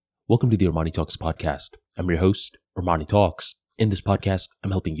Welcome to the Armani Talks podcast. I'm your host, Armani Talks. In this podcast,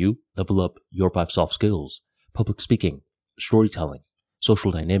 I'm helping you level up your 5 soft skills: public speaking, storytelling,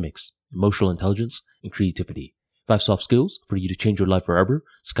 social dynamics, emotional intelligence, and creativity. 5 soft skills for you to change your life forever,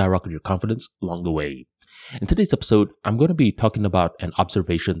 skyrocket your confidence along the way. In today's episode, I'm going to be talking about an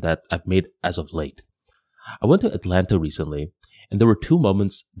observation that I've made as of late. I went to Atlanta recently, and there were 2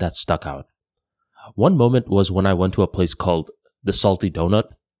 moments that stuck out. One moment was when I went to a place called the Salty Donut,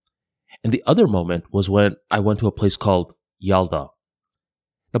 and the other moment was when I went to a place called Yalda.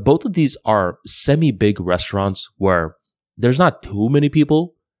 Now, both of these are semi-big restaurants where there's not too many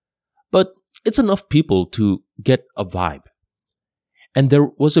people, but it's enough people to get a vibe. And there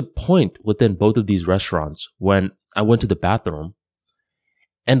was a point within both of these restaurants when I went to the bathroom,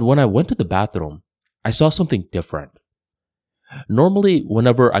 and when I went to the bathroom, I saw something different. Normally,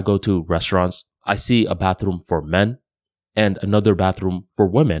 whenever I go to restaurants, I see a bathroom for men and another bathroom for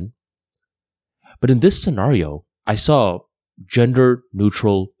women. But in this scenario, I saw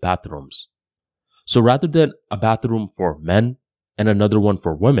gender-neutral bathrooms. So rather than a bathroom for men and another one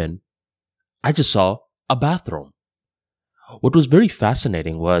for women, I just saw a bathroom. What was very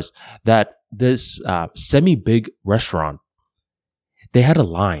fascinating was that this semi-big restaurant, they had a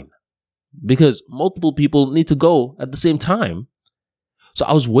line because multiple people need to go at the same time. So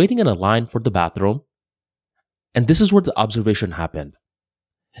I was waiting in a line for the bathroom, and this is where the observation happened.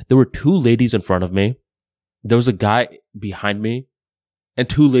 There were 2 ladies in front of me, there was a guy behind me, and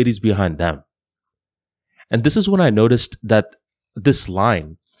 2 ladies behind them. And this is when I noticed that this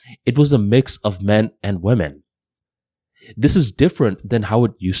line, it was a mix of men and women. This is different than how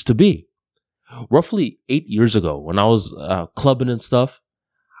it used to be. Roughly 8 years ago, when I was clubbing and stuff,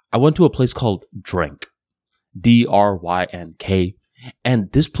 I went to a place called Drink, DRYNK,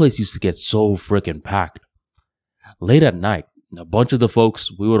 and this place used to get so freaking packed. Late at night, a bunch of the folks,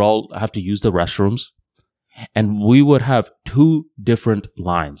 we would all have to use the restrooms, and we would have 2 different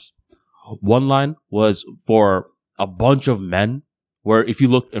lines. One line was for a bunch of men, where if you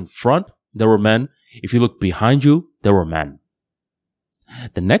looked in front, there were men. If you looked behind you, there were men.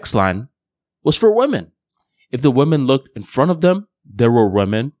 The next line was for women. If the women looked in front of them, there were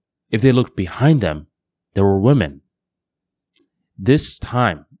women. If they looked behind them, there were women. This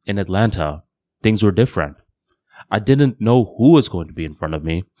time in Atlanta, things were different. I didn't know who was going to be in front of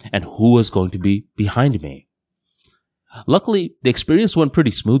me and who was going to be behind me. Luckily, the experience went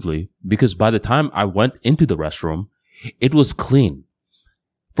pretty smoothly because by the time I went into the restroom, it was clean.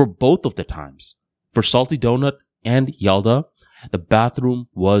 For both of the times, for Salty Donut and Yalda, the bathroom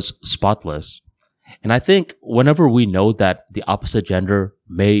was spotless. And I think whenever we know that the opposite gender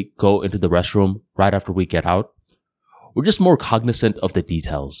may go into the restroom right after we get out, we're just more cognizant of the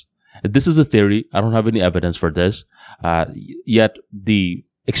details. This is a theory. I don't have any evidence for this. Yet the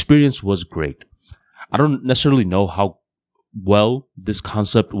experience was great. I don't necessarily know how well this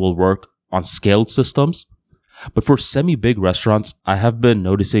concept will work on scaled systems, but for semi-big restaurants, I have been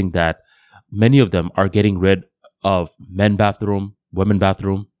noticing that many of them are getting rid of men bathroom, women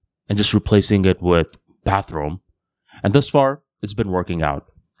bathroom, and just replacing it with bathroom. And thus far, it's been working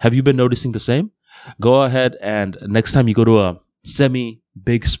out. Have you been noticing the same? Go ahead and next time you go to a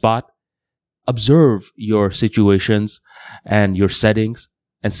semi-big spot, observe your situations and your settings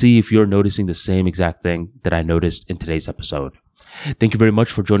and see if you're noticing the same exact thing that I noticed in today's episode. Thank you very much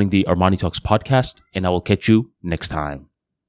for joining the Armani Talks podcast, and I will catch you next time.